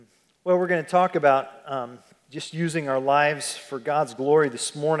Well, we're going to talk about just using our lives for God's glory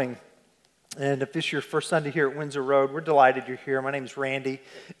this morning. And if this is your first Sunday here at Windsor Road, we're delighted you're here. My name is Randy,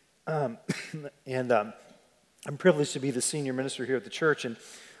 and I'm privileged to be the senior minister here at the church. And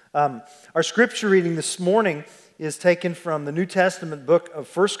our scripture reading this morning is taken from the New Testament book of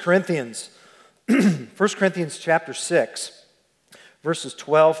 1 Corinthians, 1 Corinthians chapter 6, verses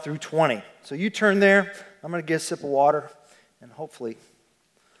 12 through 20. So you turn there. I'm going to get a sip of water, and hopefully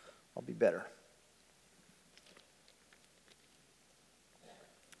I'll be better.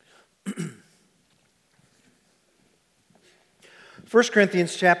 1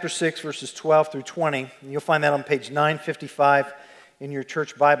 Corinthians chapter 6, verses 12 through 20. And you'll find that on page 955 in your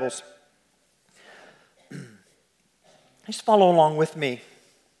church Bibles. Just follow along with me.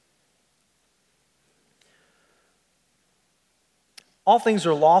 All things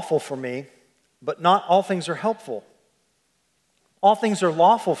are lawful for me, but not all things are helpful. All things are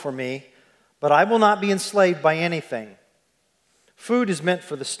lawful for me, but I will not be enslaved by anything. Food is meant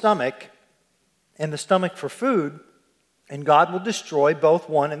for the stomach, and the stomach for food, and God will destroy both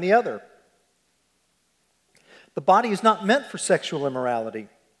one and the other. The body is not meant for sexual immorality,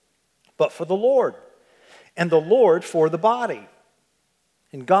 but for the Lord, and the Lord for the body.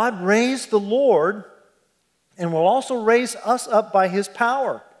 And God raised the Lord, and will also raise us up by His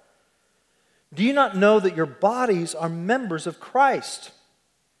power. Do you not know that your bodies are members of Christ?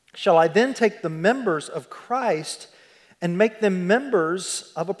 Shall I then take the members of Christ and make them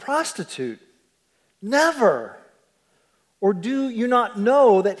members of a prostitute? Never. Or do you not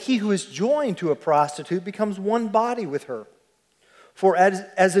know that he who is joined to a prostitute becomes one body with her? For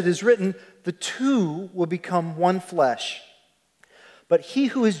as it is written, the two will become one flesh. But he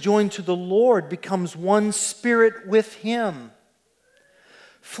who is joined to the Lord becomes one spirit with Him.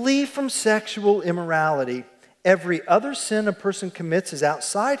 Flee from sexual immorality. Every other sin a person commits is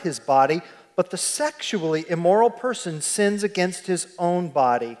outside his body, but the sexually immoral person sins against his own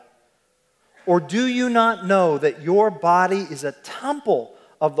body. Or do you not know that your body is a temple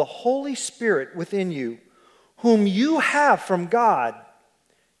of the Holy Spirit within you, whom you have from God?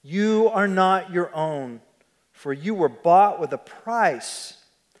 You are not your own, for you were bought with a price.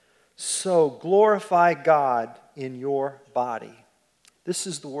 So glorify God in your body. This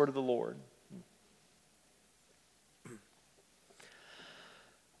is the word of the Lord.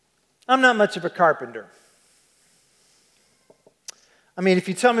 I'm not much of a carpenter. I mean, if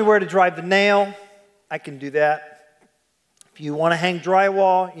you tell me where to drive the nail, I can do that. If you want to hang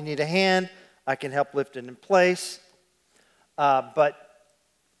drywall, you need a hand, I can help lift it in place. But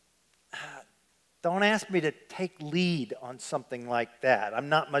don't ask me to take lead on something like that. I'm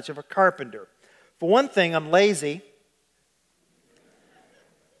not much of a carpenter. For one thing, I'm lazy.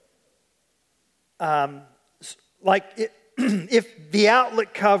 If the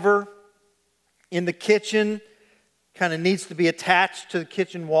outlet cover in the kitchen kind of needs to be attached to the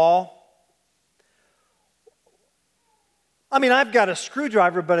kitchen wall. I mean, I've got a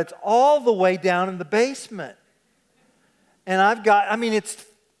screwdriver, but it's all the way down in the basement. And it's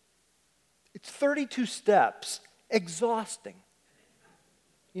 32 steps, exhausting.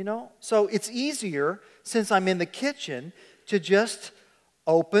 You know? So it's easier, since I'm in the kitchen, to just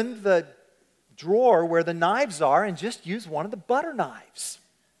open the drawer where the knives are and just use one of the butter knives.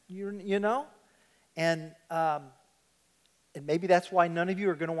 You know? And maybe that's why none of you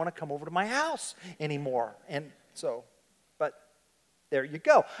are going to want to come over to my house anymore. And so, but there you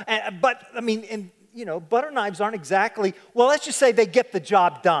go. Butter knives aren't exactly, well, let's just say they get the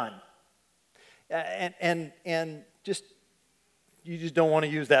job done. And just, you just don't want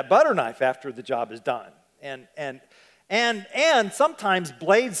to use that butter knife after the job is done. And sometimes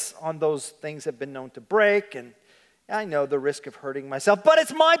blades on those things have been known to break, and I know the risk of hurting myself, but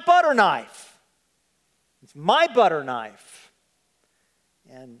it's my butter knife. It's my butter knife.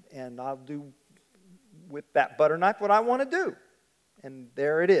 And I'll do with that butter knife what I want to do. And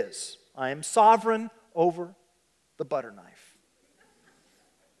there it is. I am sovereign over the butter knife.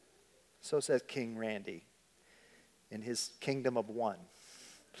 So says King Randy in his kingdom of one.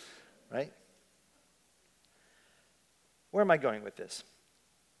 Right? Where am I going with this?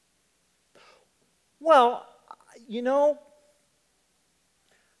 Well,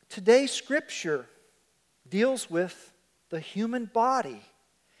 today's scripture deals with the human body.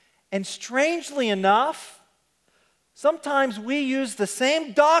 And strangely enough, sometimes we use the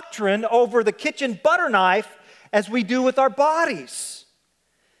same doctrine over the kitchen butter knife as we do with our bodies.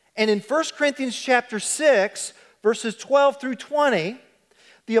 And in 1 Corinthians chapter 6, verses 12 through 20,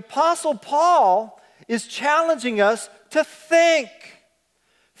 the Apostle Paul is challenging us to think.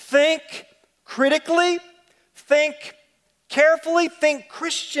 Think critically, think carefully think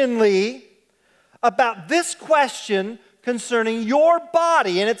Christianly about this question concerning your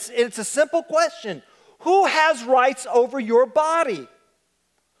body. And it's a simple question. Who has rights over your body?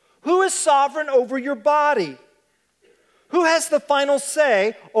 Who is sovereign over your body? Who has the final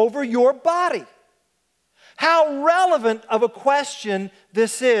say over your body? How relevant of a question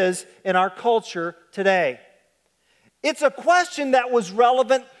this is in our culture today. It's a question that was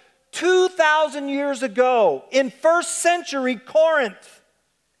relevant 2,000 years ago in first century Corinth.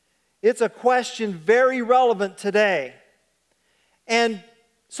 It's a question very relevant today. And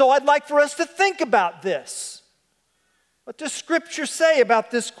so I'd like for us to think about this. What does Scripture say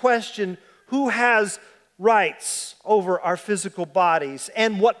about this question, who has rights over our physical bodies?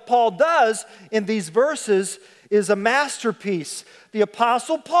 And what Paul does in these verses is a masterpiece. The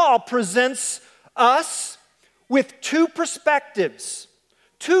Apostle Paul presents us with two perspectives,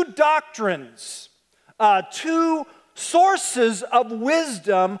 two doctrines, two sources of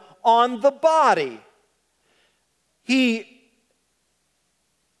wisdom on the body. He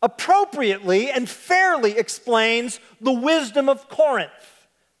appropriately and fairly explains the wisdom of Corinth,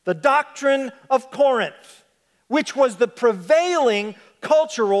 the doctrine of Corinth, which was the prevailing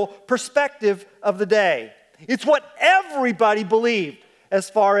cultural perspective of the day. It's what everybody believed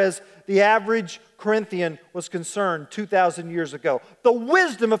as far as the average Corinthian was concerned 2,000 years ago. The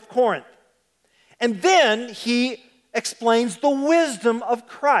wisdom of Corinth. And then he explains the wisdom of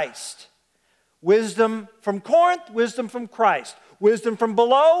Christ. Wisdom from Corinth, wisdom from Christ. Wisdom from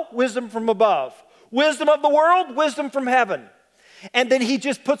below, wisdom from above. Wisdom of the world, wisdom from heaven. And then he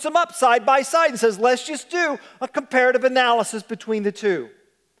just puts them up side by side and says, let's just do a comparative analysis between the two.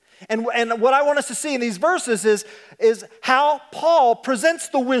 And what I want us to see in these verses is how Paul presents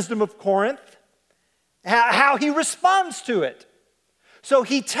the wisdom of Corinth, how he responds to it. So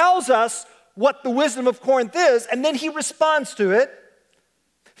he tells us what the wisdom of Corinth is, and then he responds to it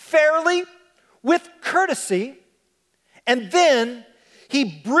fairly, with courtesy, and then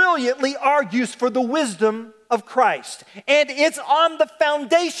he brilliantly argues for the wisdom of Christ. And it's on the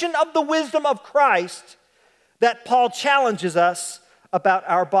foundation of the wisdom of Christ that Paul challenges us about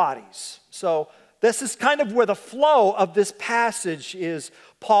our bodies. So this is kind of where the flow of this passage is.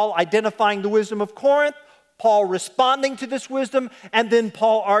 Paul identifying the wisdom of Corinth, Paul responding to this wisdom, and then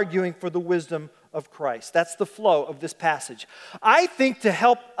Paul arguing for the wisdom of Christ. That's the flow of this passage. I think to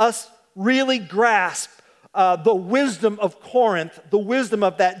help us really grasp the wisdom of Corinth, the wisdom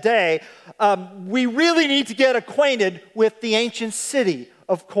of that day, we really need to get acquainted with the ancient city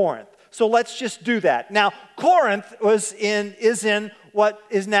of Corinth. So let's just do that. Now, Corinth is in what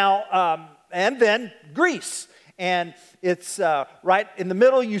is now, and then Greece. And it's right in the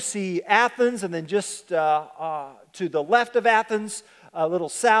middle, you see Athens, and then just to the left of Athens, a little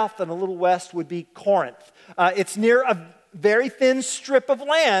south and a little west would be Corinth. It's near a very thin strip of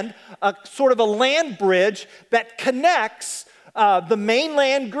land, sort of a land bridge that connects the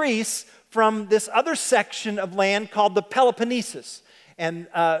mainland Greece from this other section of land called the Peloponnesus. And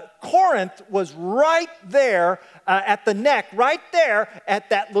Corinth was right there at the neck, right there at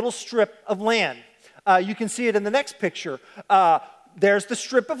that little strip of land. You can see it in the next picture. There's the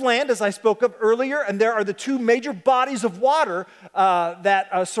strip of land, as I spoke of earlier, and there are the two major bodies of water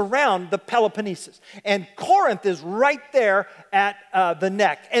that surround the Peloponnesus. And Corinth is right there at the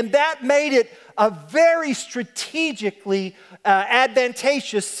neck. And that made it a very strategically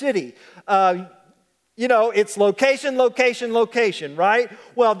advantageous city. It's location, location, location, right?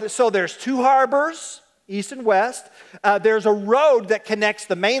 Well, so there's two harbors, east and west. There's a road that connects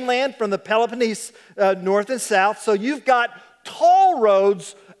the mainland from the Peloponnese north and south. So you've got toll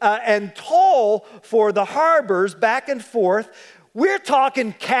roads and toll for the harbors back and forth. We're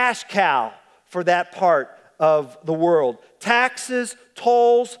talking cash cow for that part of the world. Taxes,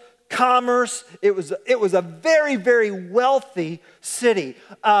 tolls, commerce. It was a very, very wealthy city.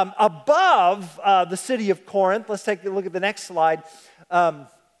 Above the city of Corinth, let's take a look at the next slide.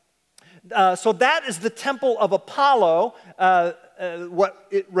 So that is the temple of Apollo, what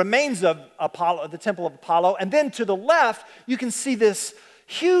it remains of Apollo, the temple of Apollo. And then to the left, you can see this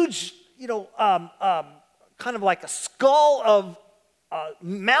huge, kind of like a skull of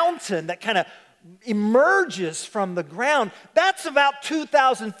mountain that kind of emerges from the ground. That's about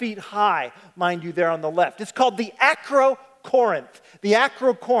 2,000 feet high, mind you, there on the left. It's called the Acrocorinth. The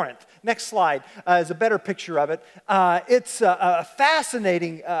Acrocorinth. Next slide is a better picture of it. It's a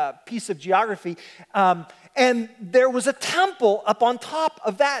fascinating piece of geography. And there was a temple up on top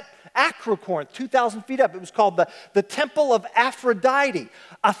of that Acrocorinth, 2,000 feet up. It was called the Temple of Aphrodite.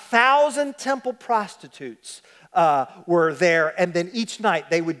 1,000 temple prostitutes were there, and then each night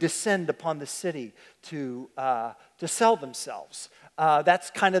they would descend upon the city to sell themselves. That's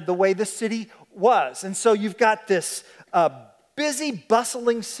kind of the way the city was. And so you've got this busy,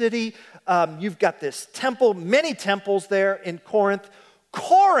 bustling city. You've got this temple, many temples there in Corinth.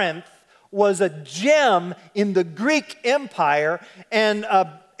 Corinth was a gem in the Greek Empire, and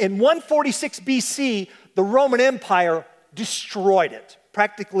in 146 BC, the Roman Empire destroyed it,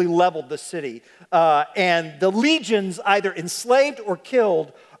 practically leveled the city, and the legions either enslaved or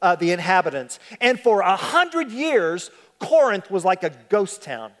killed the inhabitants. And for 100 years, Corinth was like a ghost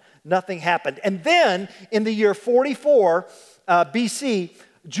town. Nothing happened. And then in the year 44 BC,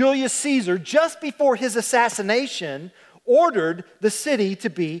 Julius Caesar, just before his assassination, ordered the city to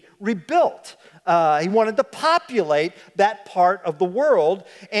be rebuilt. He wanted to populate that part of the world,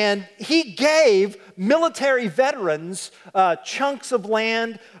 and he gave military veterans chunks of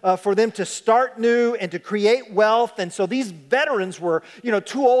land for them to start new and to create wealth. And so these veterans were,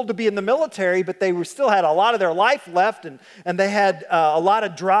 too old to be in the military, but they still had a lot of their life left, and they had a lot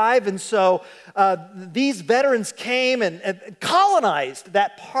of drive. And so these veterans came and colonized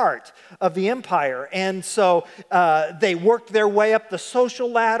that part of the empire. And so they worked their way up the social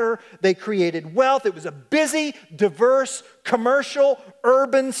ladder. They created wealth. It was a busy, diverse, commercial,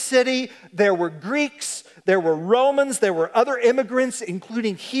 urban city. There were Greeks, there were Romans, there were other immigrants,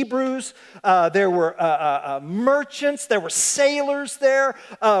 including Hebrews. There were merchants, there were sailors there.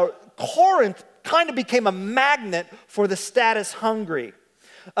 Corinth kind of became a magnet for the status hungry.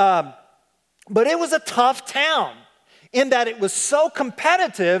 But it was a tough town in that it was so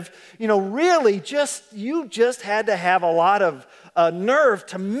competitive, really you just had to have a lot of nerve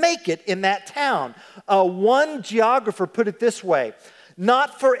to make it in that town. One geographer put it this way: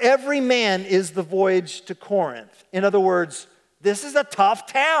 not for every man is the voyage to Corinth. In other words, this is a tough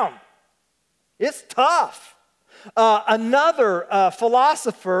town. It's tough. Another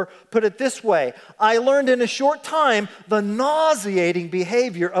philosopher put it this way: I learned in a short time the nauseating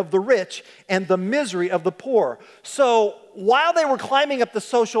behavior of the rich and the misery of the poor. So while they were climbing up the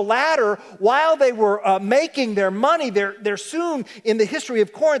social ladder, while they were making their money, there soon in the history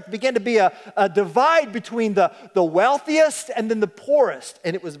of Corinth began to be a divide between the wealthiest and then the poorest.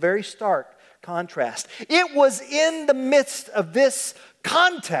 And it was very stark contrast. It was in the midst of this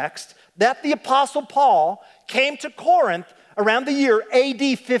context that the Apostle Paul came to Corinth around the year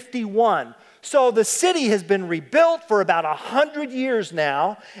AD 51. So the city has been rebuilt for about 100 years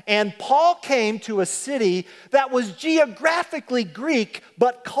now, and Paul came to a city that was geographically Greek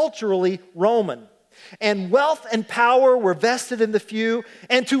but culturally Roman. And wealth and power were vested in the few,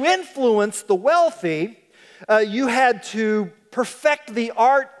 and to influence the wealthy, you had to perfect the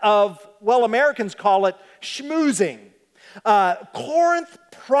art of, Americans call it schmoozing. Corinth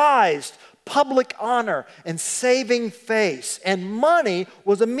prized public honor and saving face, and money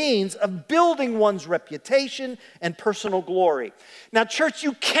was a means of building one's reputation and personal glory. Now, church,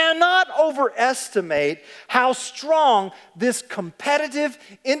 you cannot overestimate how strong this competitive,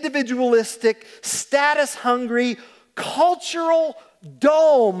 individualistic, status-hungry, cultural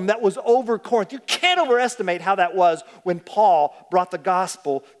dome that was over Corinth. You can't overestimate how that was when Paul brought the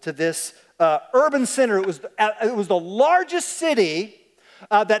gospel to this urban center. It was the largest city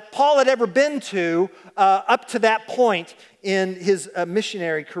that Paul had ever been to up to that point in his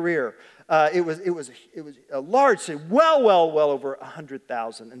missionary career. It was a large city, well over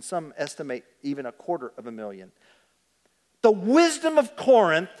 100,000, and some estimate even 250,000. The wisdom of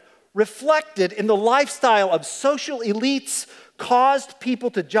Corinth, reflected in the lifestyle of social elites, caused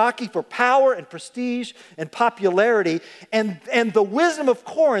people to jockey for power and prestige and popularity, and the wisdom of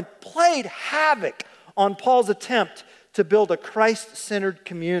Corinth played havoc on Paul's attempt to build a Christ-centered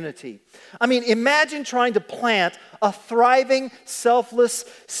community. I mean, imagine trying to plant a thriving, selfless,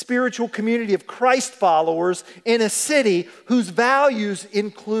 spiritual community of Christ followers in a city whose values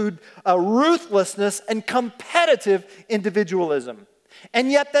include ruthlessness and competitive individualism. And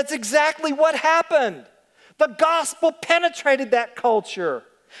yet that's exactly what happened. The gospel penetrated that culture.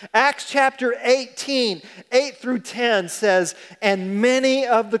 Acts chapter 18, 8 through 10 says, and many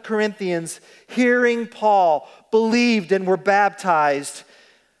of the Corinthians, hearing Paul, believed and were baptized.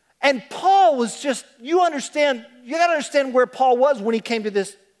 And Paul was just, you got to understand where Paul was when he came to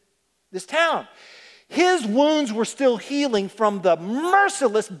this town. His wounds were still healing from the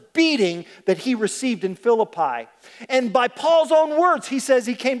merciless beating that he received in Philippi. And by Paul's own words, he says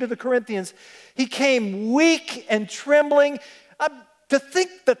he came to the Corinthians. He came weak and trembling. To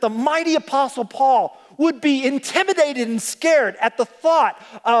think that the mighty Apostle Paul would be intimidated and scared at the thought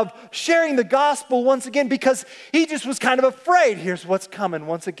of sharing the gospel once again because he just was kind of afraid. Here's what's coming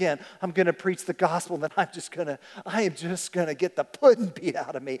once again. I'm going to preach the gospel and then I am just going to get the pudding beat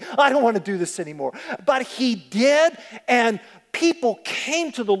out of me. I don't want to do this anymore. But he did, and people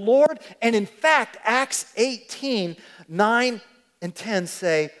came to the Lord. And in fact, Acts 18, 9 and 10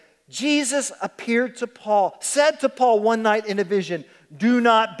 say, Jesus appeared to Paul, said to Paul one night in a vision, do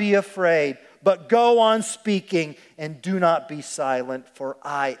not be afraid, but go on speaking and do not be silent, for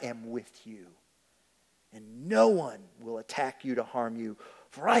I am with you. And no one will attack you to harm you,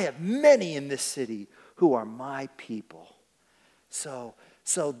 for I have many in this city who are my people. So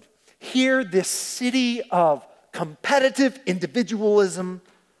here, this city of competitive individualism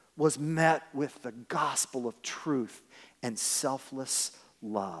was met with the gospel of truth and selfless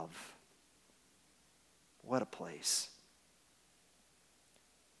love. What a place.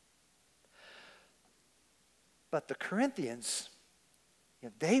 But the Corinthians,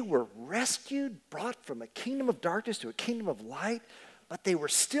 they were rescued, brought from a kingdom of darkness to a kingdom of light, but they were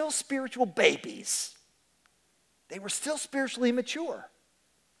still spiritual babies. They were still spiritually immature.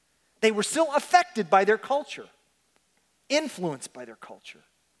 They were still affected by their culture, influenced by their culture.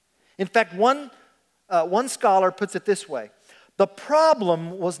 In fact, one scholar puts it this way: the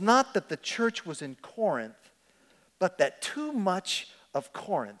problem was not that the church was in Corinth, but that too much of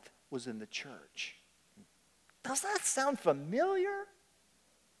Corinth was in the church. Does that sound familiar?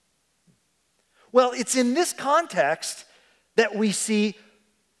 Well, it's in this context that we see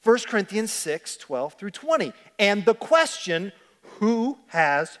 1 Corinthians 6, 12 through 20. And the question, who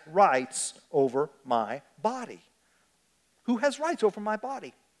has rights over my body? Who has rights over my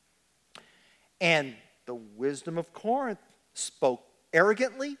body? And the wisdom of Corinth spoke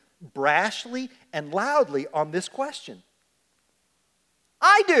arrogantly, brashly, and loudly on this question.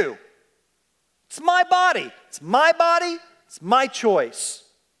 I do. It's my body. It's my body. It's my choice.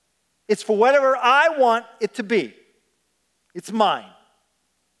 It's for whatever I want it to be. It's mine.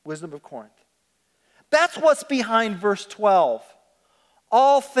 Wisdom of Corinth. That's what's behind verse 12.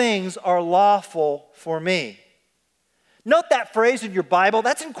 All things are lawful for me. Note that phrase in your Bible.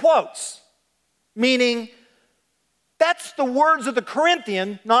 That's in quotes. Meaning, that's the words of the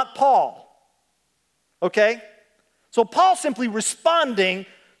Corinthian, not Paul. Okay? So Paul's simply responding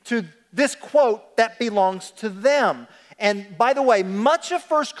to this quote that belongs to them. And by the way, much of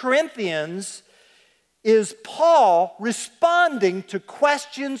 1 Corinthians is Paul responding to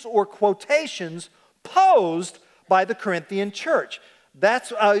questions or quotations posed by the Corinthian church.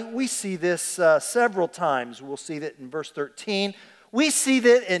 We see this several times. We'll see that in verse 13. We see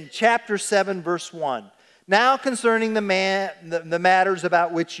that in chapter 7, verse 1. Now concerning the matters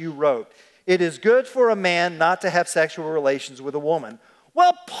about which you wrote, it is good for a man not to have sexual relations with a woman.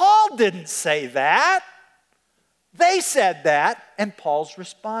 Well, Paul didn't say that. They said that, and Paul's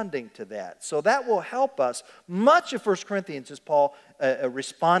responding to that. So that will help us. Much of 1 Corinthians is Paul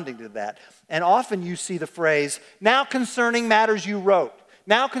responding to that. And often you see the phrase, now concerning matters you wrote.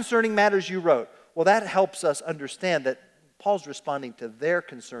 Now concerning matters you wrote. Well, that helps us understand that Paul's responding to their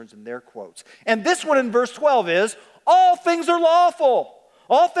concerns and their quotes. And this one in verse 12 is, all things are lawful.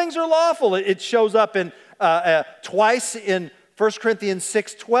 All things are lawful. It shows up in twice in 1 Corinthians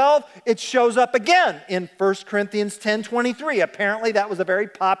 6:12, it shows up again in 1 Corinthians 10:23. Apparently that was a very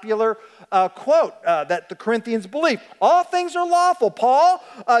popular quote that the Corinthians believed. All things are lawful. Paul,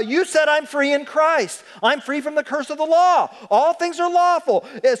 you said I'm free in Christ. I'm free from the curse of the law. All things are lawful.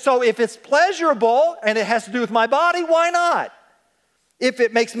 So if it's pleasurable and it has to do with my body, why not? If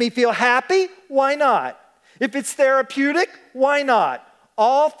it makes me feel happy, why not? If it's therapeutic, why not?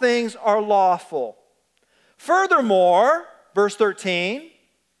 All things are lawful. Furthermore, verse 13,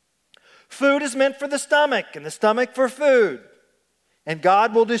 food is meant for the stomach, and the stomach for food. And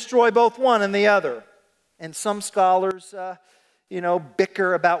God will destroy both one and the other. And some scholars,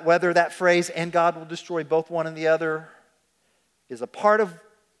 bicker about whether that phrase, and God will destroy both one and the other, is a part of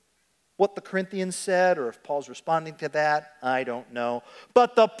what the Corinthians said, or if Paul's responding to that, I don't know.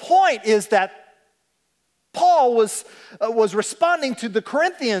 But the point is that Paul was responding to the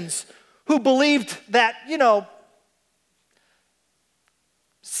Corinthians who believed that,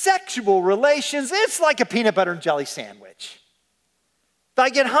 sexual relations, it's like a peanut butter and jelly sandwich. If I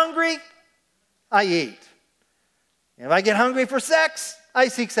get hungry, I eat. If I get hungry for sex, I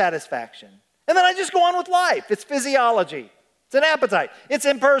seek satisfaction. And then I just go on with life. It's physiology. It's an appetite. It's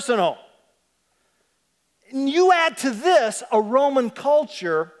impersonal. And you add to this a Roman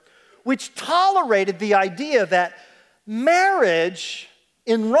culture which tolerated the idea that marriage,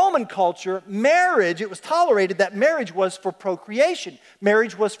 in Roman culture, it was tolerated that marriage was for procreation.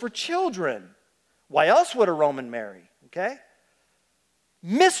 Marriage was for children. Why else would a Roman marry? Okay?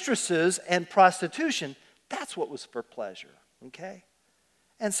 Mistresses and prostitution, that's what was for pleasure. Okay?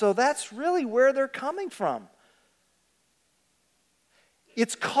 And so that's really where they're coming from.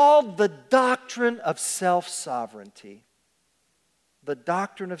 It's called the doctrine of self-sovereignty. The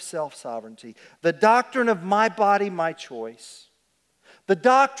doctrine of self-sovereignty. The doctrine of my body, my choice. The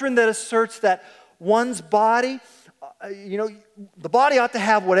doctrine that asserts that one's body, the body ought to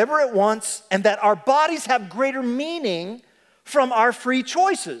have whatever it wants, and that our bodies have greater meaning from our free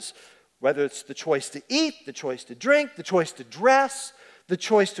choices. Whether it's the choice to eat, the choice to drink, the choice to dress, the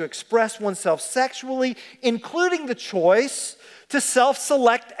choice to express oneself sexually, including the choice to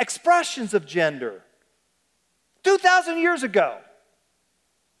self-select expressions of gender. 2,000 years ago,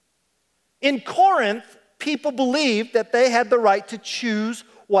 in Corinth, people believed that they had the right to choose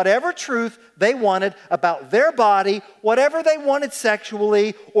whatever truth they wanted about their body, whatever they wanted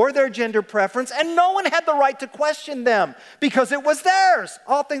sexually, or their gender preference, and no one had the right to question them because it was theirs.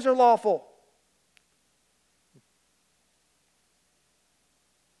 All things are lawful.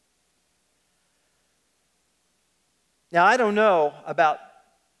 Now, I don't know about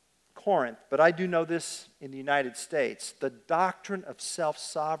Corinth, but I do know this in the United States. The doctrine of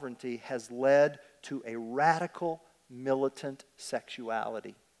self-sovereignty has led to a radical, militant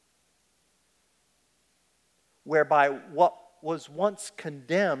sexuality, whereby what was once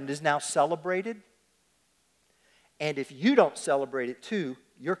condemned is now celebrated, and if you don't celebrate it too,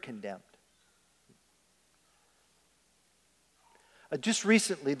 you're condemned. Just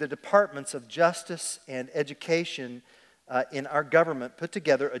recently, the Departments of Justice and Education in our government put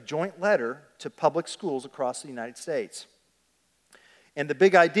together a joint letter to public schools across the United States. And the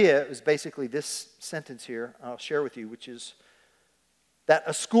big idea is basically this sentence here I'll share with you, which is that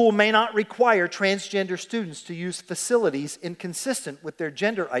a school may not require transgender students to use facilities inconsistent with their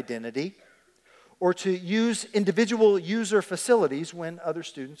gender identity or to use individual user facilities when other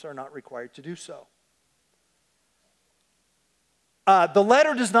students are not required to do so. The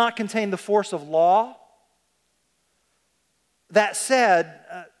letter does not contain the force of law. That said,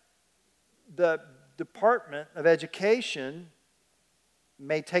 the Department of Education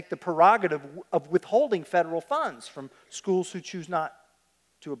may take the prerogative of withholding federal funds from schools who choose not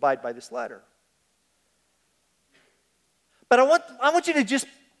to abide by this letter. But I want you to just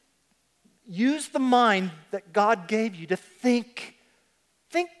use the mind that God gave you to think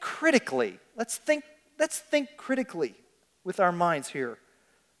critically. Let's think critically with our minds here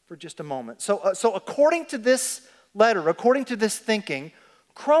for just a moment. So according to this letter, according to this thinking,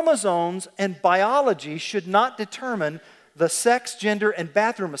 chromosomes and biology should not determine the sex, gender, and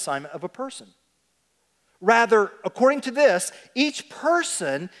bathroom assignment of a person. Rather, according to this, each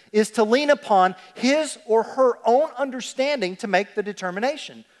person is to lean upon his or her own understanding to make the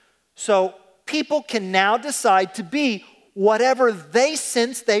determination. So people can now decide to be whatever they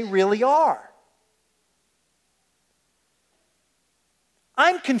sense they really are.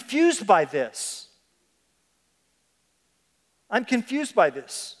 I'm confused by this. I'm confused by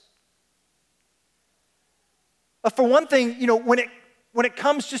this. For one thing, when it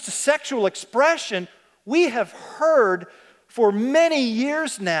comes just to sexual expression, we have heard for many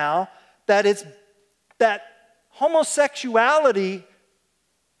years now that homosexuality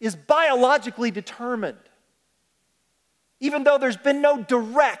is biologically determined, even though there's been no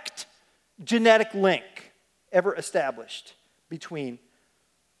direct genetic link ever established between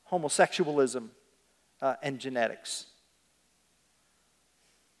homosexualism and genetics.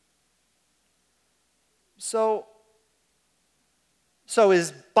 So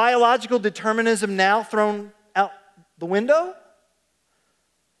is biological determinism now thrown out the window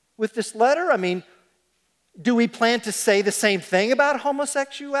with this letter? I mean, do we plan to say the same thing about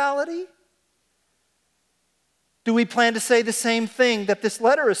homosexuality? Do we plan to say the same thing that this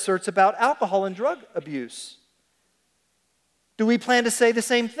letter asserts about alcohol and drug abuse? Do we plan to say the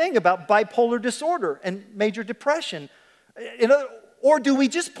same thing about bipolar disorder and major depression? Or do we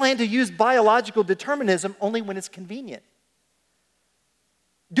just plan to use biological determinism only when it's convenient?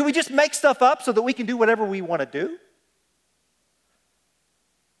 Do we just make stuff up so that we can do whatever we want to do?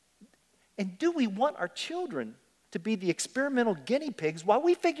 And do we want our children to be the experimental guinea pigs while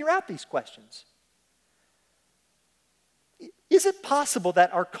we figure out these questions? Is it possible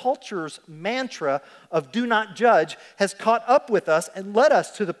that our culture's mantra of do not judge has caught up with us and led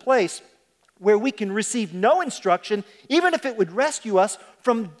us to the place where we can receive no instruction, even if it would rescue us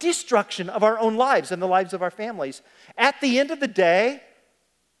from destruction of our own lives and the lives of our families? At the end of the day,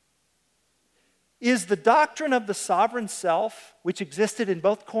 is the doctrine of the sovereign self, which existed in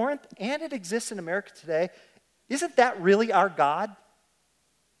both Corinth and it exists in America today, isn't that really our God?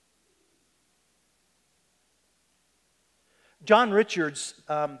 John Richards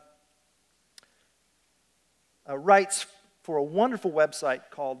writes for a wonderful website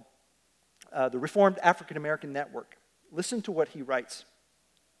called the Reformed African American Network. Listen to what he writes.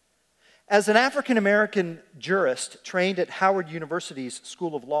 As an African American jurist trained at Howard University's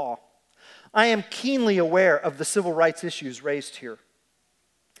School of Law, I am keenly aware of the civil rights issues raised here.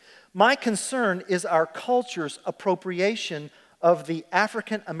 My concern is our culture's appropriation of the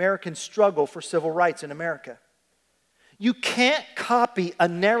African American struggle for civil rights in America. You can't copy a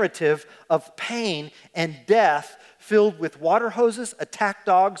narrative of pain and death filled with water hoses, attack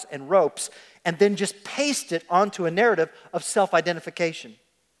dogs, and ropes, and then just paste it onto a narrative of self-identification.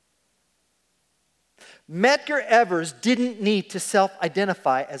 Medgar Evers didn't need to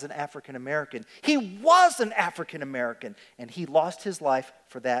self-identify as an African American. He was an African American, and he lost his life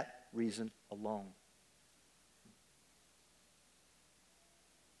for that reason alone.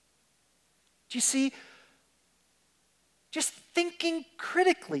 Do you see? Just thinking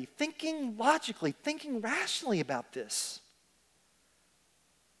critically, thinking logically, thinking rationally about this.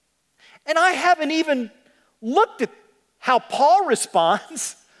 And I haven't even looked at how Paul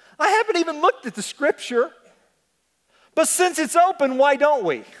responds. I haven't even looked at the scripture. But since it's open, why don't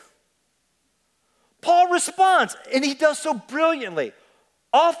we? Paul responds, and he does so brilliantly.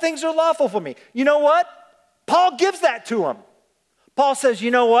 All things are lawful for me. You know what? Paul gives that to him. Paul says,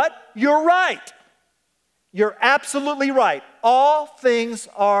 you know what? You're right. You're absolutely right. All things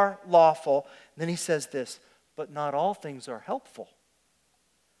are lawful. And then he says this, but not all things are helpful.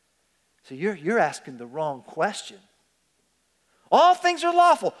 So you're asking the wrong question. All things are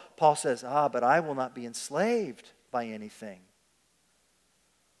lawful. Paul says, but I will not be enslaved by anything.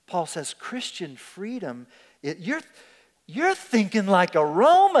 Paul says, Christian freedom, you're thinking like a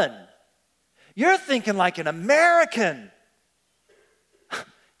Roman. You're thinking like an American.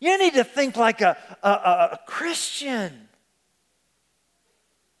 You need to think like a Christian.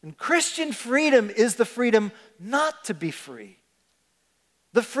 And Christian freedom is the freedom not to be free.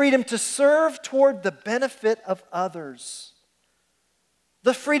 The freedom to serve toward the benefit of others.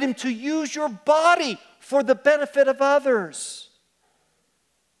 The freedom to use your body for the benefit of others.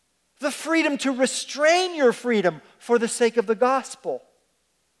 The freedom to restrain your freedom for the sake of the gospel.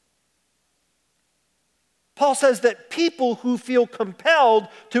 Paul says that people who feel compelled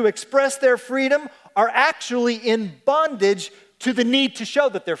to express their freedom are actually in bondage to the need to show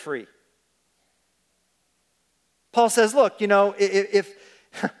that they're free. Paul says, look,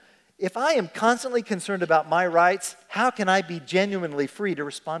 if I am constantly concerned about my rights, how can I be genuinely free to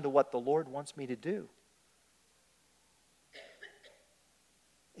respond to what the Lord wants me to do?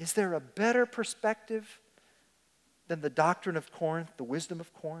 Is there a better perspective than the doctrine of Corinth, the wisdom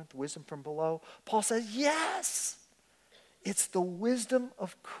of Corinth, the wisdom from below? Paul says, yes, it's the wisdom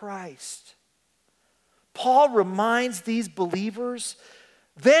of Christ. Paul reminds these believers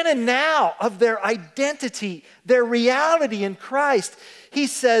then and now of their identity, their reality in Christ. He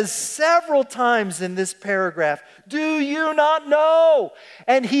says several times in this paragraph, do you not know?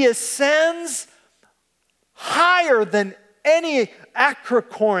 And he ascends higher than any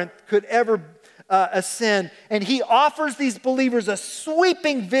acrocorinth could ever ascend. And he offers these believers a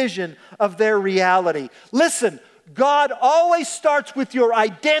sweeping vision of their reality. Listen, God always starts with your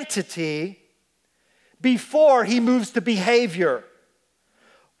identity before he moves to behavior.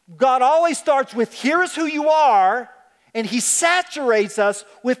 God always starts with, here is who you are, and he saturates us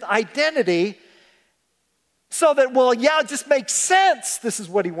with identity so that, it just makes sense. This is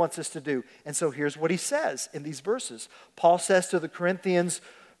what he wants us to do. And so here's what he says in these verses. Paul says to the Corinthians,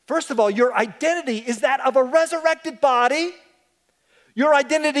 first of all, your identity is that of a resurrected body. Your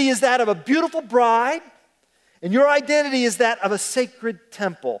identity is that of a beautiful bride. And your identity is that of a sacred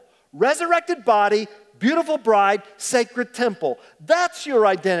temple. Resurrected body, beautiful bride, sacred temple. That's your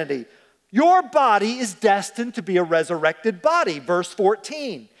identity. Your body is destined to be a resurrected body. Verse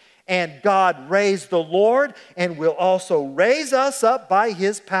 14. And God raised the Lord and will also raise us up by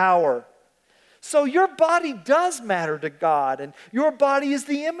his power. So your body does matter to God, and your body is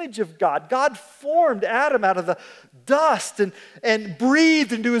the image of God. God formed Adam out of the dust and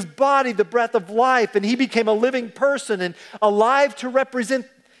breathed into his body the breath of life, and he became a living person and alive to represent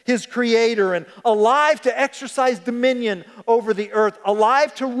his creator and alive to exercise dominion over the earth,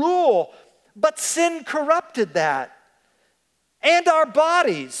 alive to rule. But sin corrupted that and our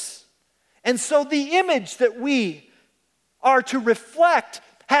bodies. And so the image that we are to reflect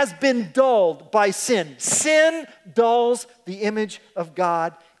has been dulled by sin. Sin dulls the image of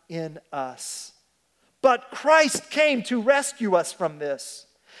God in us. But Christ came to rescue us from this.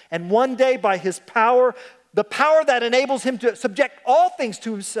 And one day by his power, the power that enables him to subject all things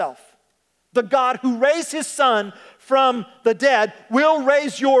to himself, The God who raised his Son from the dead will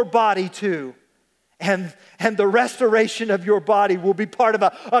raise your body too. And the restoration of your body will be part of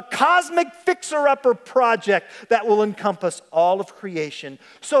a cosmic fixer-upper project that will encompass all of creation.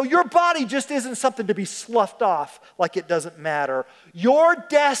 So your body just isn't something to be sloughed off like it doesn't matter. Your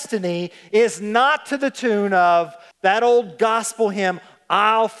destiny is not to the tune of that old gospel hymn,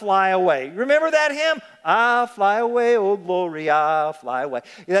 I'll fly away. Remember that hymn? I'll fly away, oh glory, I'll fly away.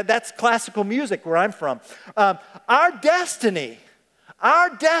 That's classical music where I'm from. Our destiny,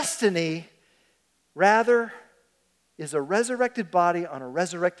 rather, is a resurrected body on a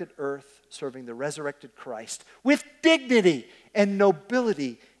resurrected earth serving the resurrected Christ with dignity and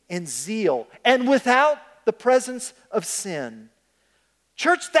nobility and zeal and without the presence of sin.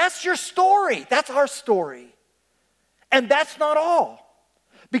 Church, that's your story. That's our story. And that's not all.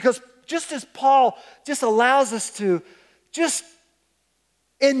 Because just as Paul just allows us to just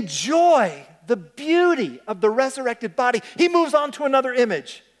enjoy the beauty of the resurrected body, he moves on to another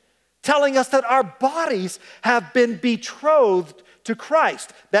image, telling us that our bodies have been betrothed to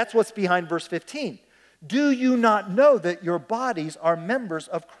Christ. That's what's behind verse 15. Do you not know that your bodies are members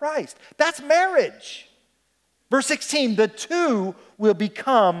of Christ? That's marriage. Verse 16, the two will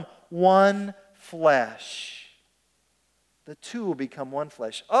become one flesh. The two will become one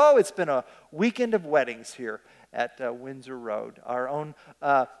flesh. Oh, it's been a weekend of weddings here at Windsor Road. Our own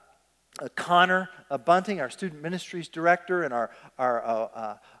Connor Bunting, our student ministries director, and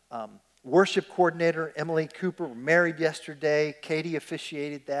our worship coordinator, Emily Cooper, were married yesterday. Katie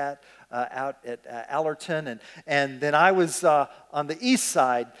officiated that out at Allerton. And then I was on the east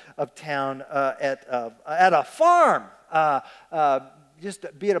side of town at a farm, just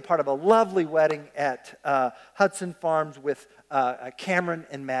being a part of a lovely wedding at Hudson Farms with Cameron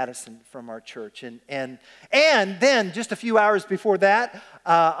and Madison from our church. And then just a few hours before that,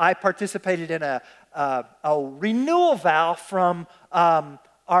 I participated in a renewal vow from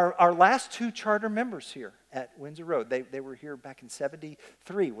our last two charter members here at Windsor Road. They were here back in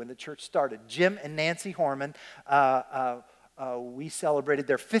 73 when the church started. Jim and Nancy Horman, we celebrated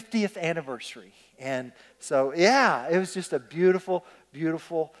their 50th anniversary. And so, yeah, it was just a beautiful,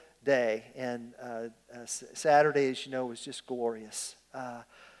 beautiful day. And Saturday, as you know, was just glorious.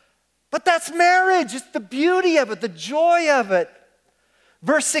 But that's marriage. It's the beauty of it, the joy of it.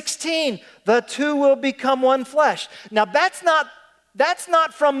 Verse 16, the two will become one flesh. Now, that's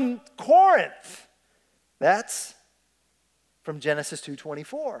not from Corinth. That's from Genesis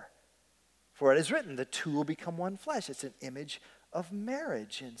 2:24. For it is written, the two will become one flesh. It's an image of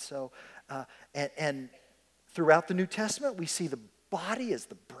marriage. And so, and throughout the New Testament, we see the body as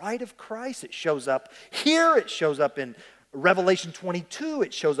the bride of Christ. It shows up here. It shows up in Revelation 22.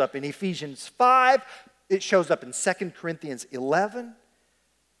 It shows up in Ephesians 5. It shows up in 2 Corinthians 11.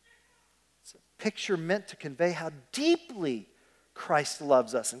 It's a picture meant to convey how deeply Christ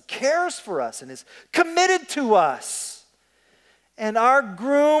loves us and cares for us and is committed to us. And our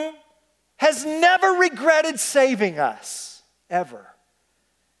groom has never regretted saving us, ever.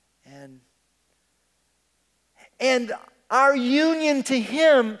 And our union to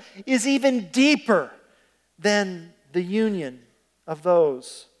him is even deeper than the union of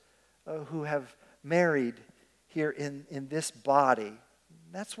those who have married here in this body.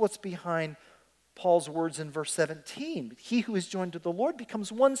 That's what's behind Paul's words in verse 17. He who is joined to the Lord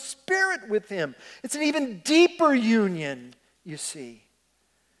becomes one spirit with him. It's an even deeper union, you see.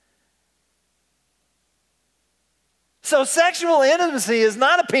 So sexual intimacy is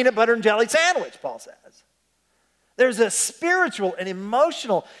not a peanut butter and jelly sandwich, Paul says. There's a spiritual and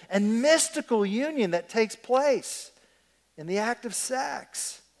emotional and mystical union that takes place in the act of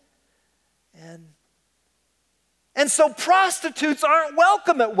sex. And so prostitutes aren't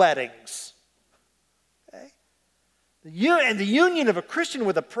welcome at weddings. Okay? The union of a Christian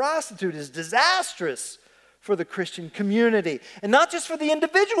with a prostitute is disastrous for the Christian community. And not just for the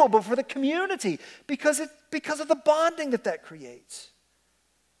individual, but for the community, because of the bonding that creates.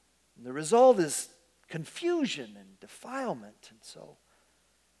 And the result is confusion and defilement.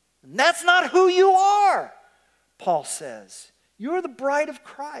 And that's not who you are, Paul says. You're the bride of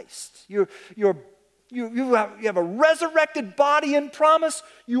Christ. You have a resurrected body in promise.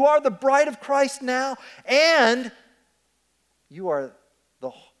 You are the bride of Christ now. And you are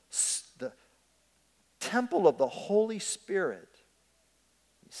the temple of the Holy Spirit.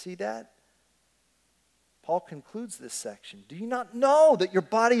 You see that? Paul concludes this section. Do you not know that your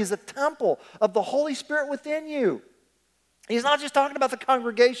body is a temple of the Holy Spirit within you? He's not just talking about the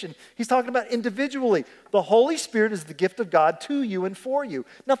congregation. He's talking about individually. The Holy Spirit is the gift of God to you and for you.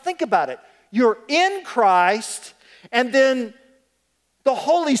 Now think about it. You're in Christ, and then The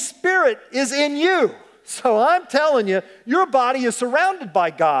Holy Spirit is in you. So I'm telling you, your body is surrounded by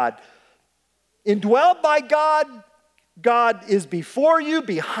God. Indwelled by God. God is before you,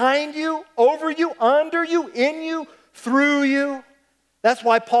 behind you, over you, under you, in you, through you. That's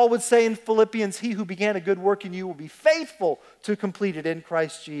why Paul would say in Philippians, he who began a good work in you will be faithful to complete it in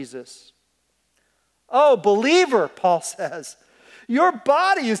Christ Jesus. Oh, believer, Paul says, your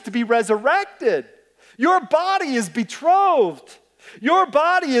body is to be resurrected. Your body is betrothed. Your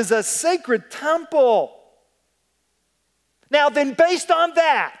body is a sacred temple. Now then, based on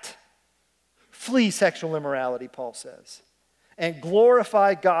that, flee sexual immorality, Paul says, and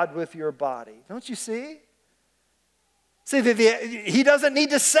glorify God with your body. Don't you see? See, he doesn't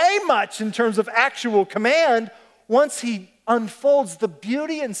need to say much in terms of actual command once he unfolds the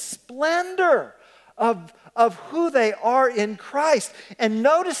beauty and splendor of who they are in Christ. And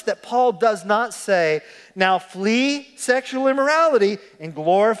notice that Paul does not say, now flee sexual immorality and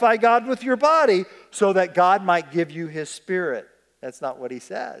glorify God with your body so that God might give you his Spirit. That's not what he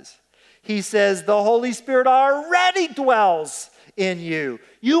says. He says the Holy Spirit already dwells in you.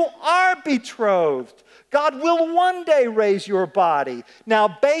 You are betrothed. God will one day raise your body.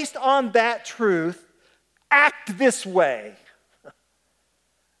 Now, based on that truth, act this way.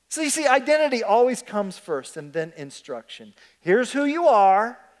 So you see, identity always comes first and then instruction. Here's who you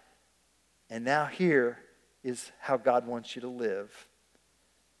are, and now here is how God wants you to live.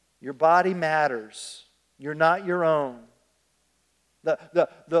 Your body matters. You're not your own.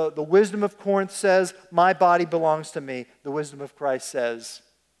 The wisdom of Corinth says, my body belongs to me. The wisdom of Christ says,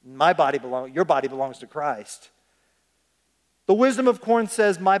 your body belongs to Christ. The wisdom of Corinth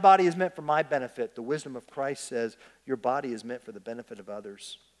says, my body is meant for my benefit. The wisdom of Christ says, your body is meant for the benefit of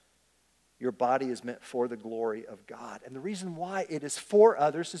others. Your body is meant for the glory of God. And the reason why it is for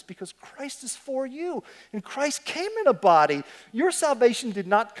others is because Christ is for you. And Christ came in a body. Your salvation did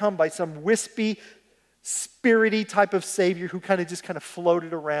not come by some wispy, spirity type of Savior who kind of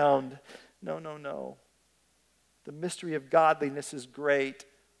floated around. No. The mystery of godliness is great.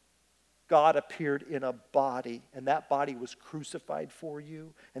 God appeared in a body, and that body was crucified for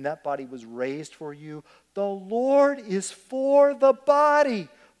you, and that body was raised for you. The Lord is for the body,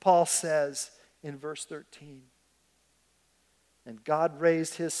 Paul says in verse 13. And God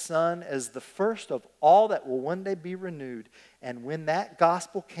raised his Son as the first of all that will one day be renewed. And when that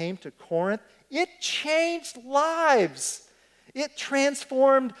gospel came to Corinth, it changed lives. It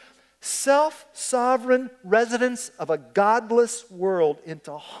transformed self-sovereign residents of a godless world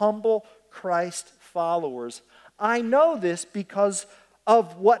into humble Christ followers. I know this because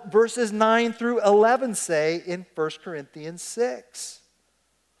of what verses 9 through 11 say in 1 Corinthians 6.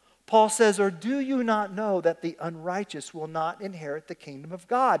 Paul says, or do you not know that the unrighteous will not inherit the kingdom of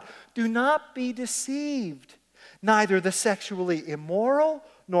God? Do not be deceived. Neither the sexually immoral,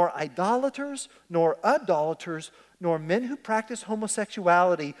 nor idolaters, nor adulterers, nor men who practice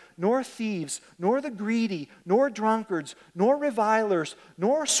homosexuality, nor thieves, nor the greedy, nor drunkards, nor revilers,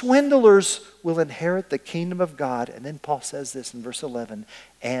 nor swindlers will inherit the kingdom of God. And then Paul says this in verse 11,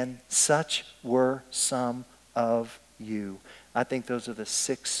 and such were some of you. I think those are the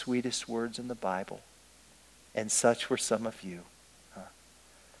 6 sweetest words in the Bible. And such were some of you.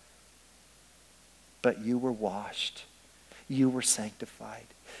 But you were washed. You were sanctified.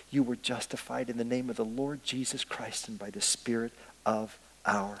 You were justified in the name of the Lord Jesus Christ and by the Spirit of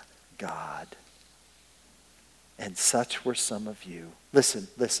our God. And such were some of you. Listen.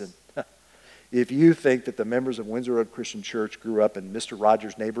 If you think that the members of Windsor Road Christian Church grew up in Mr.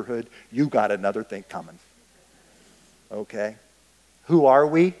 Rogers' neighborhood, you got another thing coming. Okay? Who are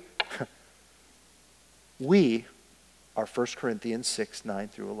we? We are 1 Corinthians 6, 9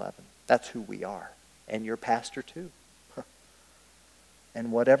 through 11. That's who we are. And your pastor too.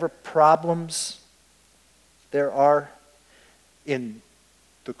 And whatever problems there are in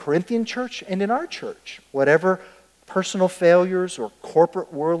the Corinthian church and in our church, whatever personal failures or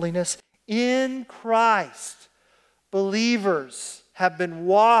corporate worldliness, in Christ, believers have been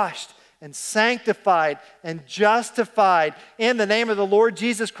washed and sanctified and justified in the name of the Lord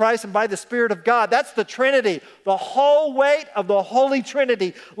Jesus Christ and by the Spirit of God. That's the Trinity. The whole weight of the Holy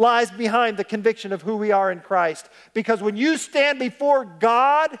Trinity lies behind the conviction of who we are in Christ. Because when you stand before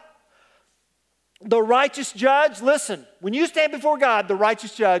God, the righteous judge, listen, when you stand before God, the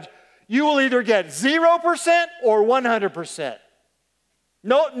righteous judge, you will either get 0% or 100%.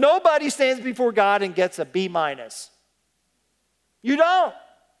 Nobody stands before God and gets a B-. You don't.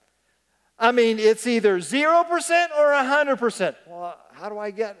 I mean, it's either 0% or 100%. Well, how do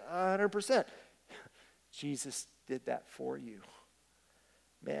I get 100%? Jesus did that for you.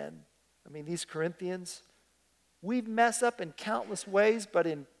 Man, I mean, these Corinthians, We mess up in countless ways, but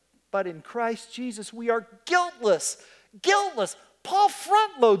in Christ Jesus, we are guiltless. Guiltless. Paul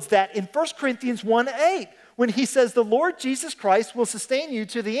front loads that in 1 Corinthians 1:8 when he says the Lord Jesus Christ will sustain you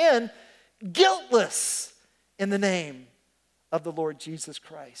to the end, guiltless in the name of the Lord Jesus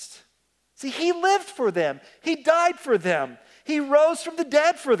Christ. See, he lived for them. He died for them. He rose from the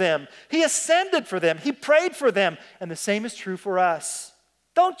dead for them. He ascended for them. He prayed for them. And the same is true for us.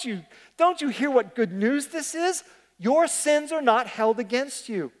 Don't you hear what good news this is? Your sins are not held against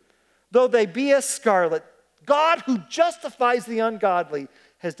you. Though they be as scarlet, God who justifies the ungodly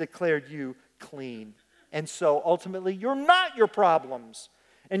has declared you clean. And so ultimately, you're not your problems,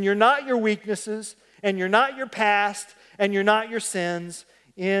 and you're not your weaknesses, and you're not your past, and you're not your sins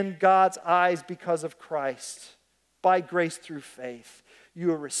in God's eyes because of Christ. By grace through faith,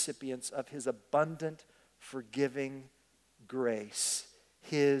 you are recipients of his abundant, forgiving grace,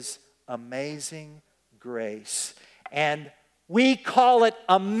 his amazing grace. And we call it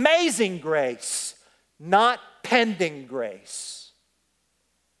amazing grace, not pending grace.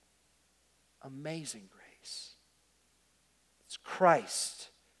 Amazing grace. It's Christ's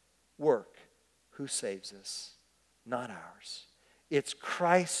work who saves us, not ours. It's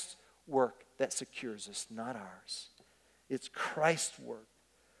Christ's work that secures us, not ours. It's Christ's work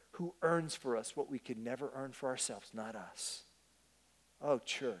who earns for us what we could never earn for ourselves, not us. Oh,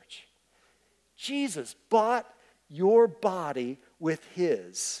 church, Jesus bought your body with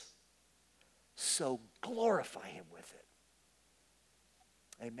his, so glorify him with it.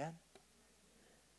 Amen.